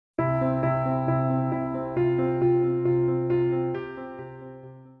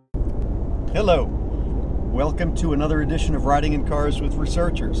Hello. Welcome to another edition of Riding in Cars with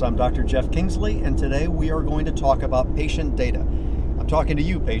Researchers. I'm Dr. Jeff Kingsley, and today we are going to talk about patient data. I'm talking to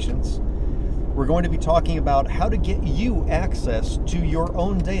you, patients. We're going to be talking about how to get you access to your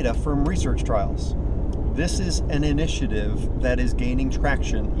own data from research trials. This is an initiative that is gaining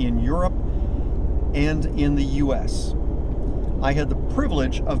traction in Europe and in the US. I had the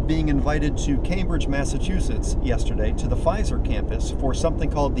privilege of being invited to Cambridge, Massachusetts yesterday to the Pfizer Campus for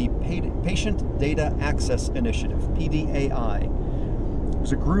something called the Patient Data Access Initiative, PDAI. It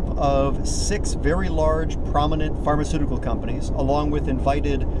was a group of 6 very large, prominent pharmaceutical companies, along with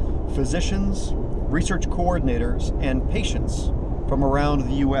invited physicians, research coordinators, and patients from around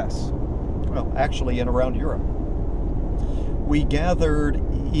the US. Well, actually, and around Europe. We gathered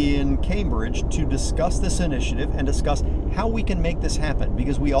in Cambridge to discuss this initiative and discuss how we can make this happen,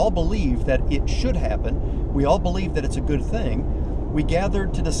 because we all believe that it should happen. We all believe that it's a good thing. We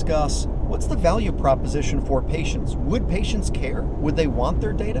gathered to discuss what's the value proposition for patients. Would patients care? Would they want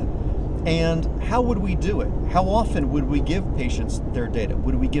their data? And how would we do it? How often would we give patients their data?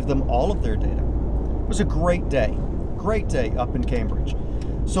 Would we give them all of their data? It was a great day up in Cambridge.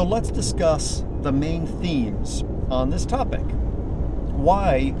 So let's discuss the main themes on this topic.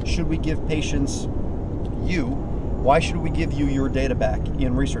 Why should we give patients why should we give you your data back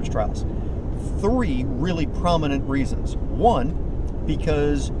in research trials? 3 really prominent reasons. 1,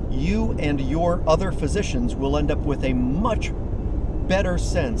 because you and your other physicians will end up with a much better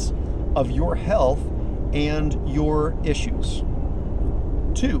sense of your health and your issues.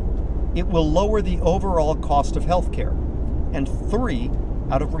 2, it will lower the overall cost of healthcare. And 3,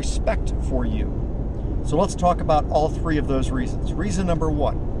 out of respect for you. So let's talk about all 3 of those reasons. Reason number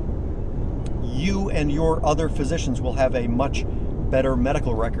 1, you and your other physicians will have a much better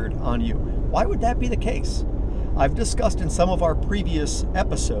medical record on you. Why would that be the case? I've discussed in some of our previous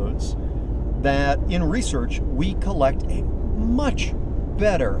episodes that in research, we collect a much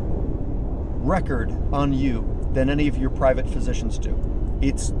better record on you than any of your private physicians do.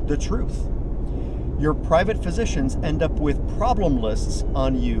 It's the truth. Your private physicians end up with problem lists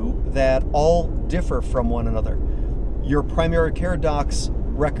on you that all differ from one another. Your primary care doc's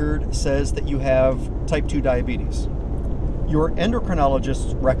record says that you have type 2 diabetes. Your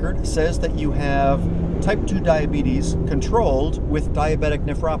endocrinologist's record says that you have type 2 diabetes controlled with diabetic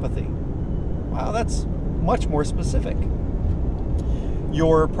nephropathy. Wow, that's much more specific.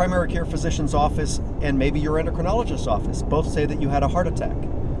 Your primary care physician's office and maybe your endocrinologist's office both say that you had a heart attack.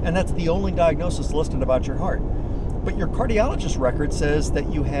 And that's the only diagnosis listed about your heart. But your cardiologist record says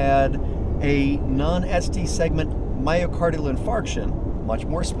that you had a non-ST segment myocardial infarction, much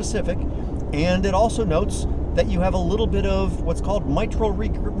more specific, and it also notes that you have a little bit of what's called mitral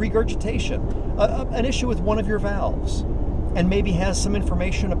regurgitation, an issue with one of your valves, and maybe has some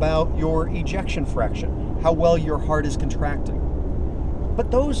information about your ejection fraction, how well your heart is contracting. But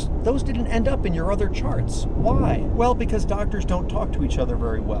those didn't end up in your other charts. Why? Well, because doctors don't talk to each other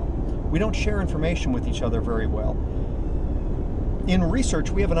very well. We don't share information with each other very well. In research,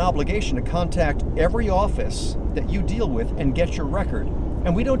 we have an obligation to contact every office that you deal with and get your record.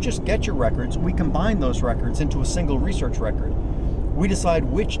 And we don't just get your records, we combine those records into a single research record. We decide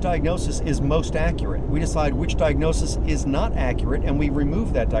which diagnosis is most accurate. We decide which diagnosis is not accurate, and we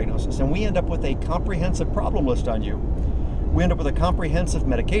remove that diagnosis. And we end up with a comprehensive problem list on you. We end up with a comprehensive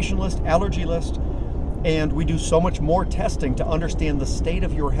medication list, allergy list, and we do so much more testing to understand the state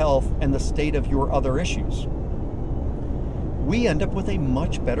of your health and the state of your other issues. We end up with a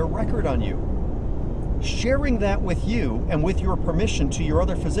much better record on you. Sharing that with you and with your permission to your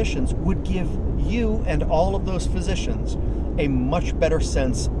other physicians would give you and all of those physicians a much better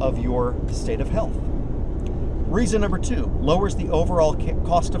sense of your state of health. Reason number 2, lowers the overall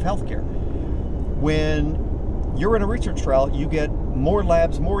cost of healthcare. When you're in a research trial, you get more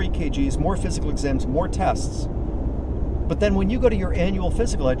labs, more EKGs, more physical exams, more tests. But then when you go to your annual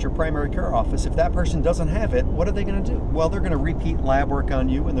physical at your primary care office, if that person doesn't have it, what are they going to do? Well, they're going to repeat lab work on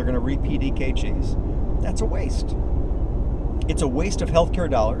you and they're going to repeat EKGs. That's a waste. It's a waste of healthcare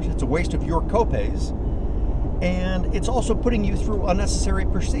dollars. It's a waste of your copays. And it's also putting you through unnecessary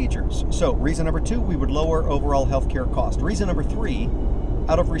procedures. So reason number 2, we would lower overall healthcare cost. Reason number 3,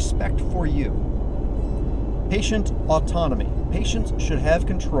 out of respect for you. Patient autonomy. Patients should have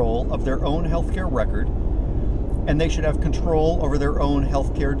control of their own healthcare record, and they should have control over their own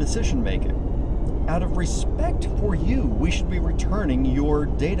healthcare decision making. Out of respect for you, we should be returning your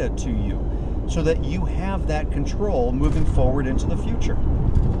data to you so that you have that control moving forward into the future.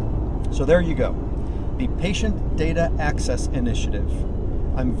 So there you go. The Patient Data Access Initiative.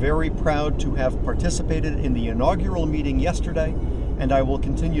 I'm very proud to have participated in the inaugural meeting yesterday, and I will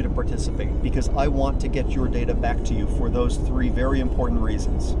continue to participate because I want to get your data back to you for those three very important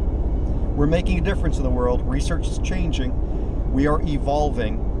reasons. We're making a difference in the world. Research is changing. We are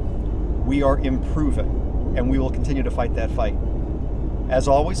evolving. We are improving, and we will continue to fight that fight. As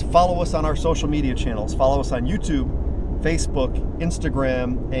always, follow us on our social media channels. Follow us on YouTube, Facebook,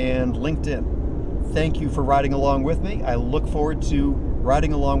 Instagram, and LinkedIn. Thank you for riding along with me. I look forward to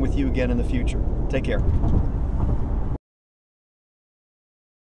riding along with you again in the future. Take care.